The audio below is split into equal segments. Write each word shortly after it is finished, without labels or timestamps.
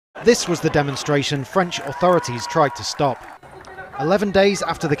This was the demonstration French authorities tried to stop. 11 days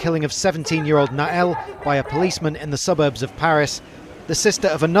after the killing of 17-year-old Naël by a policeman in the suburbs of Paris, the sister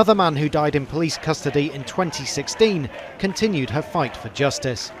of another man who died in police custody in 2016 continued her fight for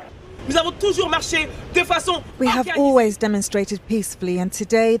justice. We have always demonstrated peacefully, and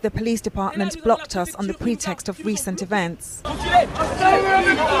today the police department blocked us on the pretext of recent events.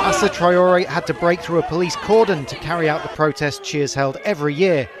 Assa Traoré had to break through a police cordon to carry out the protest she has held every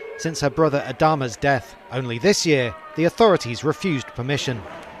year since her brother Adama's death. Only this year, the authorities refused permission.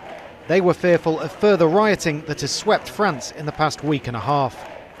 They were fearful of further rioting that has swept France in the past week and a half.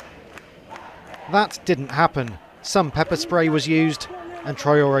 That didn't happen. Some pepper spray was used, and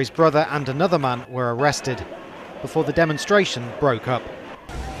Traoré's brother and another man were arrested before the demonstration broke up.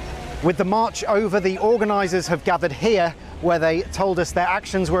 With the march over, the organisers have gathered here where they told us their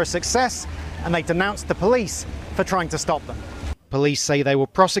actions were a success and they denounced the police for trying to stop them. Police say they will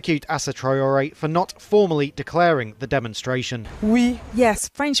prosecute Assa Traoré for not formally declaring the demonstration. Yes,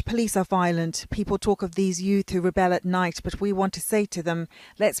 French police are violent. People talk of these youth who rebel at night, but we want to say to them,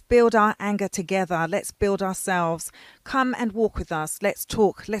 let's build our anger together, let's build ourselves. Come and walk with us, let's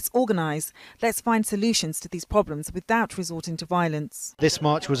talk, let's organise, let's find solutions to these problems without resorting to violence. This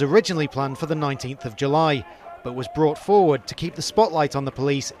march was originally planned for the 19th of July, but was brought forward to keep the spotlight on the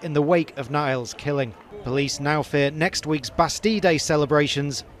police in the wake of Naël's killing. Police now fear next week's Bastille Day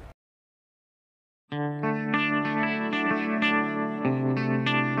celebrations